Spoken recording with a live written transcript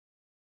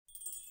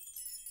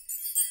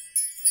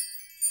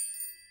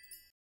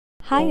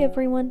Hi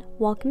everyone,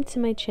 welcome to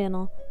my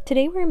channel.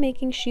 Today we're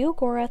making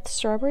Sheogorath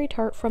strawberry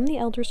tart from the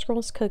Elder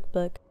Scrolls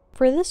Cookbook.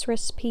 For this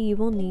recipe you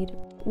will need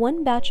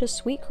 1 batch of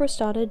Sweet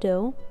Crostata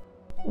Dough,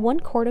 1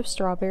 quart of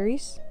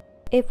strawberries,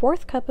 a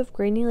 1/4 cup of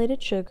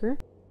granulated sugar,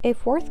 a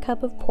 1/4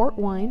 cup of port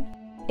wine,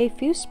 a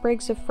few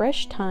sprigs of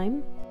fresh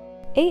thyme,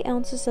 8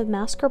 ounces of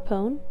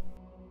mascarpone,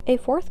 a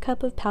 1/4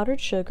 cup of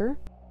powdered sugar,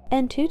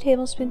 and 2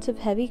 tablespoons of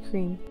heavy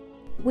cream.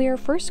 We are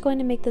first going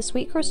to make the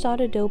Sweet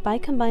Crostata dough by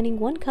combining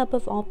 1 cup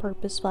of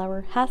all-purpose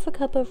flour, 1/2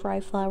 cup of rye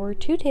flour,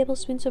 2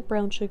 tablespoons of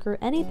brown sugar,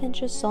 and a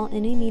pinch of salt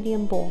in a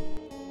medium bowl.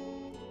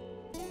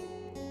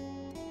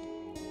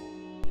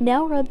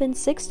 Now rub in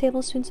 6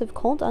 tablespoons of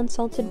cold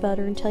unsalted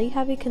butter until you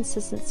have a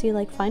consistency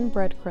like fine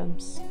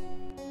breadcrumbs.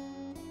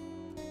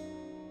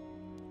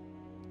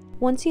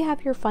 Once you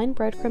have your fine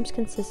breadcrumbs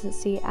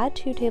consistency, add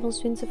 2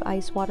 tablespoons of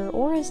ice water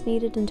or as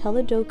needed until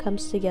the dough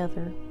comes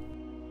together.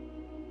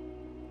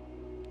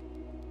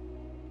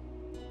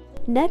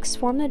 Next,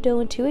 form the dough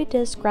into a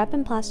disc, wrap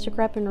in plastic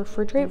wrap, and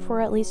refrigerate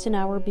for at least an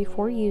hour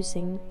before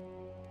using.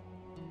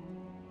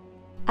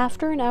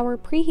 After an hour,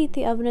 preheat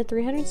the oven at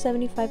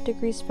 375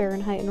 degrees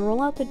Fahrenheit and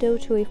roll out the dough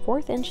to a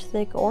 1/4 inch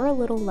thick or a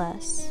little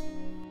less.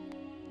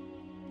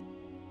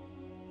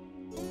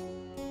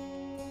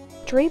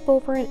 Drape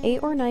over an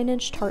 8 or 9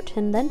 inch tart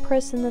tin, then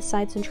press in the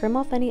sides and trim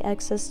off any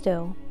excess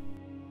dough.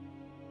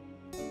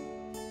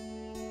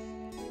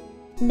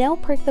 Now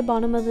prick the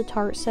bottom of the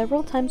tart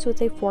several times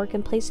with a fork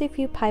and place a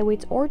few pie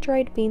weights or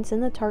dried beans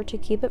in the tart to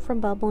keep it from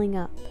bubbling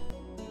up.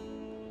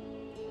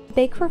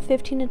 Bake for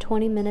 15 to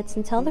 20 minutes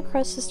until the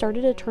crust has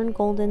started to turn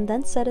golden,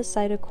 then set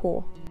aside to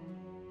cool.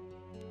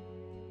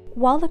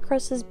 While the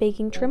crust is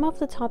baking, trim off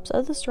the tops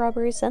of the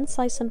strawberries and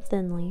slice them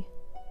thinly.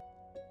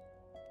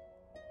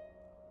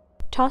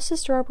 Toss the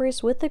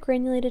strawberries with the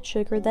granulated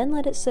sugar, then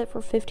let it sit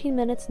for 15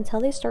 minutes until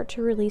they start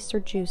to release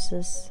their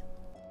juices.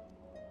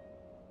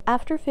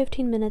 After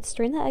 15 minutes,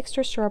 strain the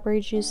extra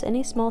strawberry juice in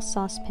a small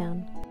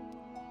saucepan.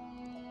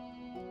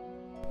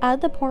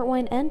 Add the port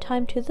wine and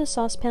thyme to the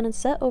saucepan and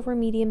set over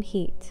medium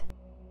heat.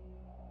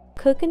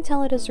 Cook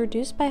until it is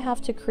reduced by half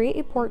to create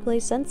a port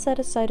glaze and set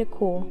aside to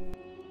cool.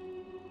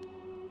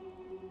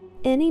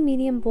 In a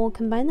medium bowl,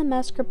 combine the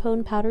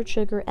mascarpone, powdered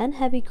sugar, and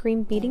heavy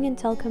cream, beating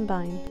until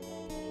combined.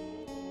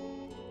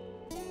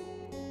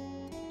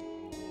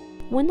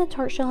 When the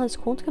tart shell has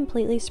cooled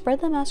completely,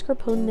 spread the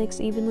mascarpone mix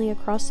evenly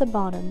across the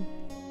bottom.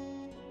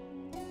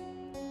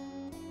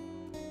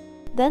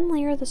 Then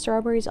layer the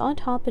strawberries on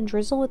top and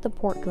drizzle with the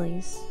port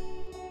glaze.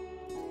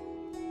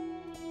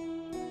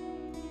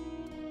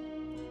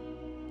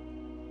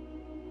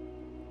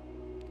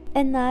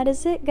 And that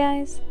is it,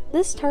 guys!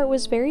 This tart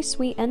was very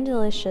sweet and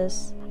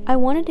delicious. I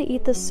wanted to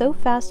eat this so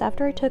fast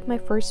after I took my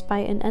first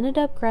bite and ended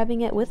up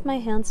grabbing it with my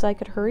hands so I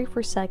could hurry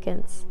for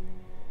seconds.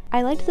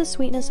 I liked the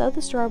sweetness of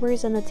the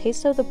strawberries and the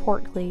taste of the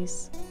port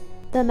glaze.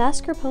 The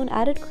mascarpone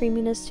added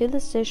creaminess to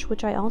this dish,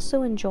 which I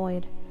also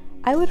enjoyed.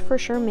 I would for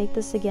sure make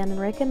this again and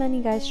recommend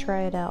you guys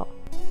try it out.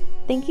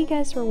 Thank you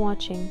guys for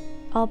watching.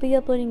 I'll be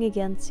uploading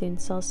again soon,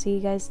 so I'll see you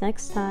guys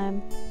next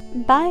time.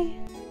 Bye!